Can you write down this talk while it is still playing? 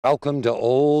Welcome to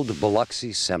Old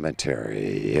Biloxi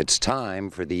Cemetery. It's time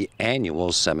for the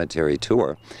annual cemetery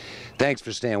tour. Thanks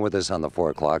for staying with us on the 4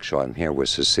 o'clock show. I'm here with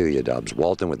Cecilia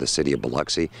Dobbs-Walton with the City of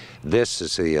Biloxi. This,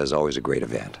 Cecilia, is always a great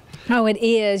event. Oh, it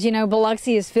is. You know,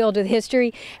 Biloxi is filled with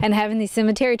history, and having these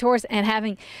cemetery tours and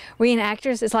having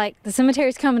reenactors, it's like the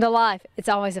cemetery's coming to life. It's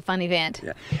always a fun event.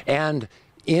 Yeah. And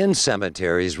in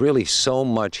cemeteries, really so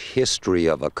much history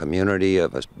of a community,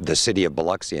 the city of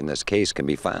Biloxi in this case, can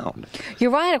be found. You're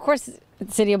right. Of course,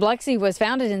 the city of Biloxi was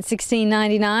founded in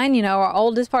 1699. You know, our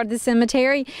oldest part of the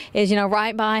cemetery is,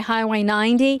 right by Highway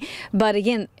 90. But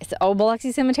again, it's the Old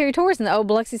Biloxi Cemetery tours in the Old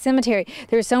Biloxi Cemetery.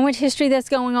 There's so much history that's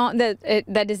going on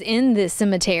that is in this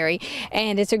cemetery.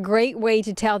 And it's a great way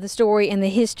to tell the story and the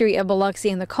history of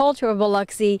Biloxi and the culture of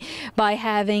Biloxi by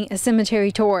having a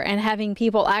cemetery tour and having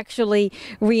people actually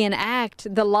reenact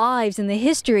the lives and the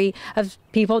history of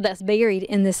people that's buried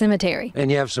in the cemetery.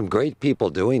 And you have some great people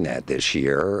doing that this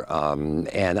year.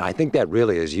 And I think that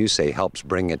really, as you say, helps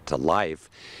bring it to life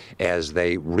as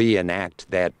they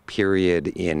reenact that period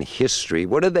in history.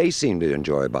 What do they seem to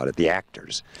enjoy about it, the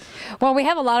actors? Well, we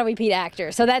have a lot of repeat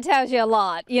actors, so that tells you a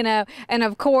lot, And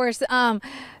of course,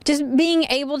 just being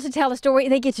able to tell a story,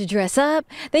 they get to dress up,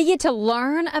 they get to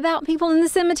learn about people in the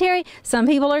cemetery. Some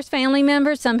people are family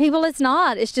members, some people it's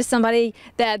not. It's just somebody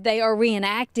that they are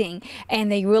reenacting,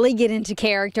 and they really get into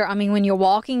character. I mean, when you're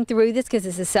walking through this, because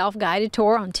it's a self-guided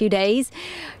tour on 2 days,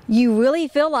 you really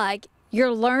feel like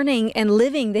you're learning and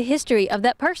living the history of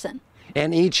that person.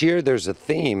 And each year there's a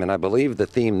theme, and I believe the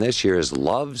theme this year is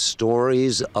Love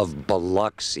Stories of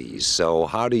Biloxi. So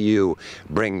how do you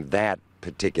bring that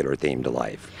particular theme to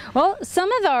life? Well,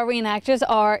 some of our reenactors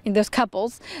are those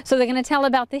couples, so they're going to tell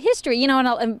about the history.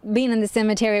 And being in the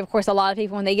cemetery, of course, a lot of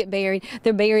people, when they get buried,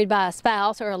 they're buried by a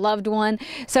spouse or a loved one.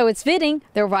 So it's fitting.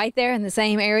 They're right there in the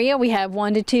same area. We have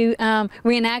 1 to 2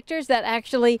 reenactors that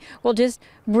actually will just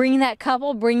bring that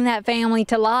couple, bring that family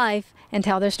to life and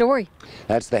tell their story.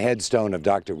 That's the headstone of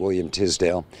Dr. William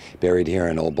Tisdale, buried here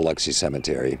in Old Biloxi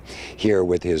Cemetery. Here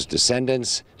with his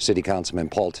descendants, City Councilman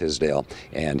Paul Tisdale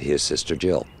and his sister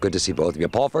Jill. Good to see both of you.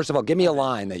 Paul, first of all, give me a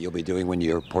line that you'll be doing when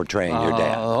you're portraying your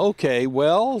dad. Okay,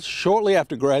 well, shortly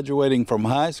after graduating from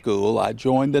high school, I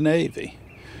joined the Navy.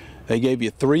 They gave you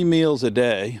 3 meals a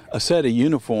day, a set of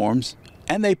uniforms,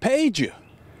 and they paid you.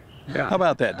 Yeah. How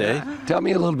about that, Dave? Tell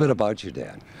me a little bit about your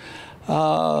dad.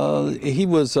 He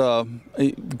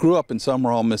grew up in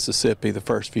Summerall, Mississippi the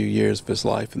first few years of his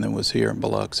life, and then was here in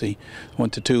Biloxi.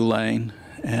 Went to Tulane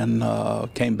and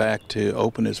came back to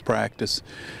open his practice.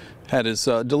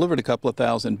 Delivered a couple of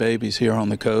thousand babies here on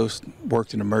the coast.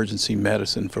 Worked in emergency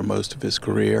medicine for most of his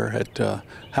career at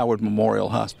Howard Memorial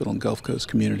Hospital and Gulf Coast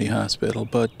Community Hospital.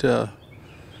 But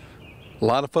a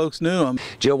lot of folks knew him.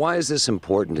 Jill, why is this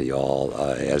important to y'all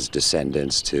as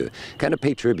descendants to kind of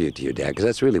pay tribute to your dad? Because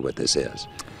that's really what this is.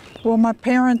 Well, my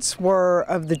parents were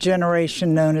of the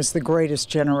generation known as the greatest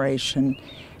generation,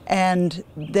 and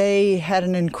they had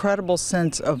an incredible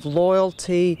sense of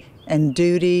loyalty and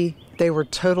duty. They were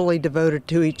totally devoted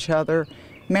to each other,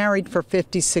 married for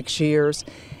 56 years.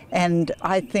 And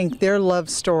I think their love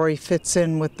story fits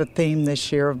in with the theme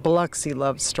this year of Biloxi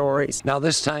love stories. Now,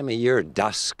 this time of year,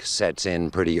 dusk sets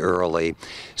in pretty early.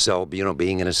 So,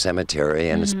 being in a cemetery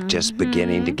and it's just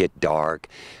beginning to get dark,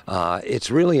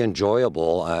 it's really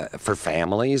enjoyable for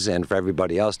families and for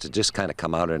everybody else to just kind of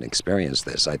come out and experience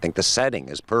this. I think the setting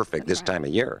is perfect this time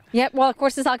of year. Yep. Well, of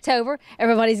course, it's October.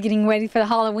 Everybody's getting ready for the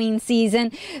Halloween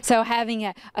season. So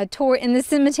having a tour in the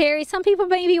cemetery, some people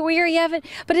may be weary of it,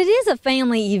 but it is a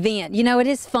family event. It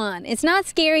is fun. It's not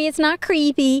scary. It's not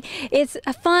creepy. It's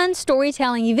a fun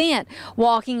storytelling event.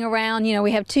 Walking around,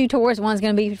 we have 2 tours. One's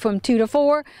going to be from 2 to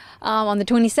 4 on the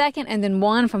 22nd, and then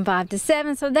one from 5 to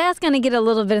 7. So that's going to get a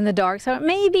little bit in the dark. So it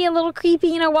may be a little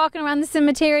creepy, walking around the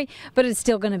cemetery, but it's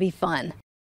still going to be fun.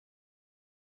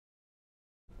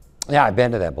 Yeah, I've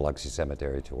been to that Biloxi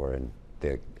Cemetery tour, and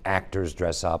the actors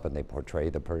dress up and they portray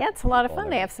the person. Yeah, it's a lot of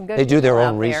fun. They have some good They do their people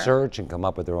own out there. research and come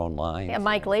up with their own lines. Yeah,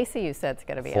 Mike Lacey, you said, is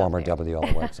going to be former out there.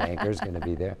 WLOX anchor is going to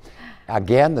be there.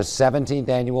 Again, the 17th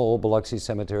annual Old Biloxi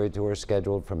Cemetery tour is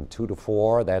scheduled from 2 to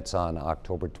 4. That's on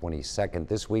October 22nd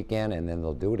this weekend, and then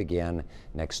they'll do it again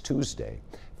next Tuesday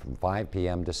from 5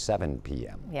 p.m. to 7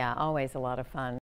 p.m. Yeah, always a lot of fun.